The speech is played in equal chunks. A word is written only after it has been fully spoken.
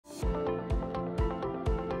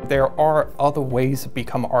There are other ways to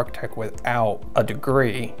become an architect without a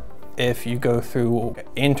degree. If you go through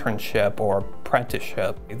an internship or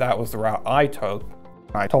apprenticeship, that was the route I took.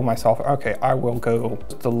 I told myself, okay, I will go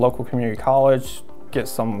to the local community college, get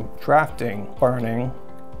some drafting learning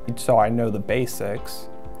so I know the basics,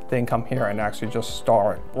 then come here and actually just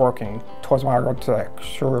start working towards my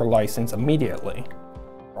architecture license immediately.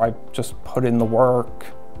 I just put in the work,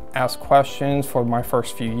 ask questions for my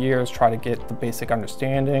first few years, try to get the basic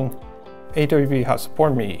understanding. AWB has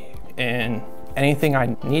supported me in anything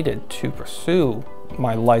I needed to pursue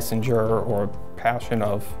my licensure or passion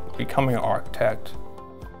of becoming an architect.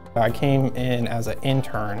 I came in as an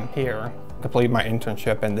intern here, completed my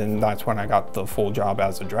internship, and then that's when I got the full job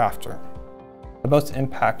as a drafter. The most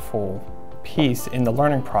impactful piece in the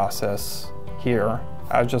learning process here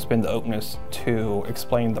has just been the openness to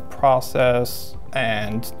explain the process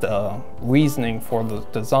and the reasoning for the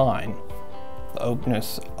design. The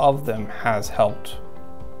openness of them has helped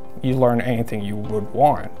you learn anything you would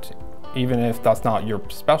want, even if that's not your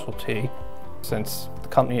specialty. Since the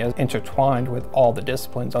company is intertwined with all the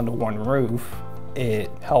disciplines under one roof,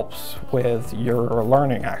 it helps with your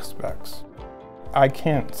learning aspects. I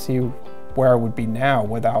can't see where I would be now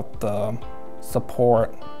without the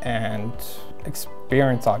support and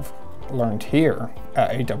experience I've learned here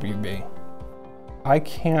at AWB. I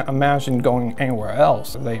can't imagine going anywhere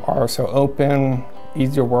else. They are so open,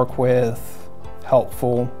 easy to work with,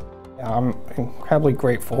 helpful. I'm incredibly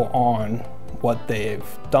grateful on what they've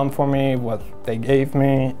done for me, what they gave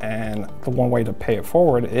me, and the one way to pay it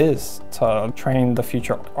forward is to train the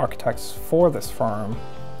future architects for this firm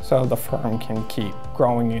so the firm can keep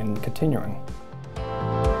growing and continuing.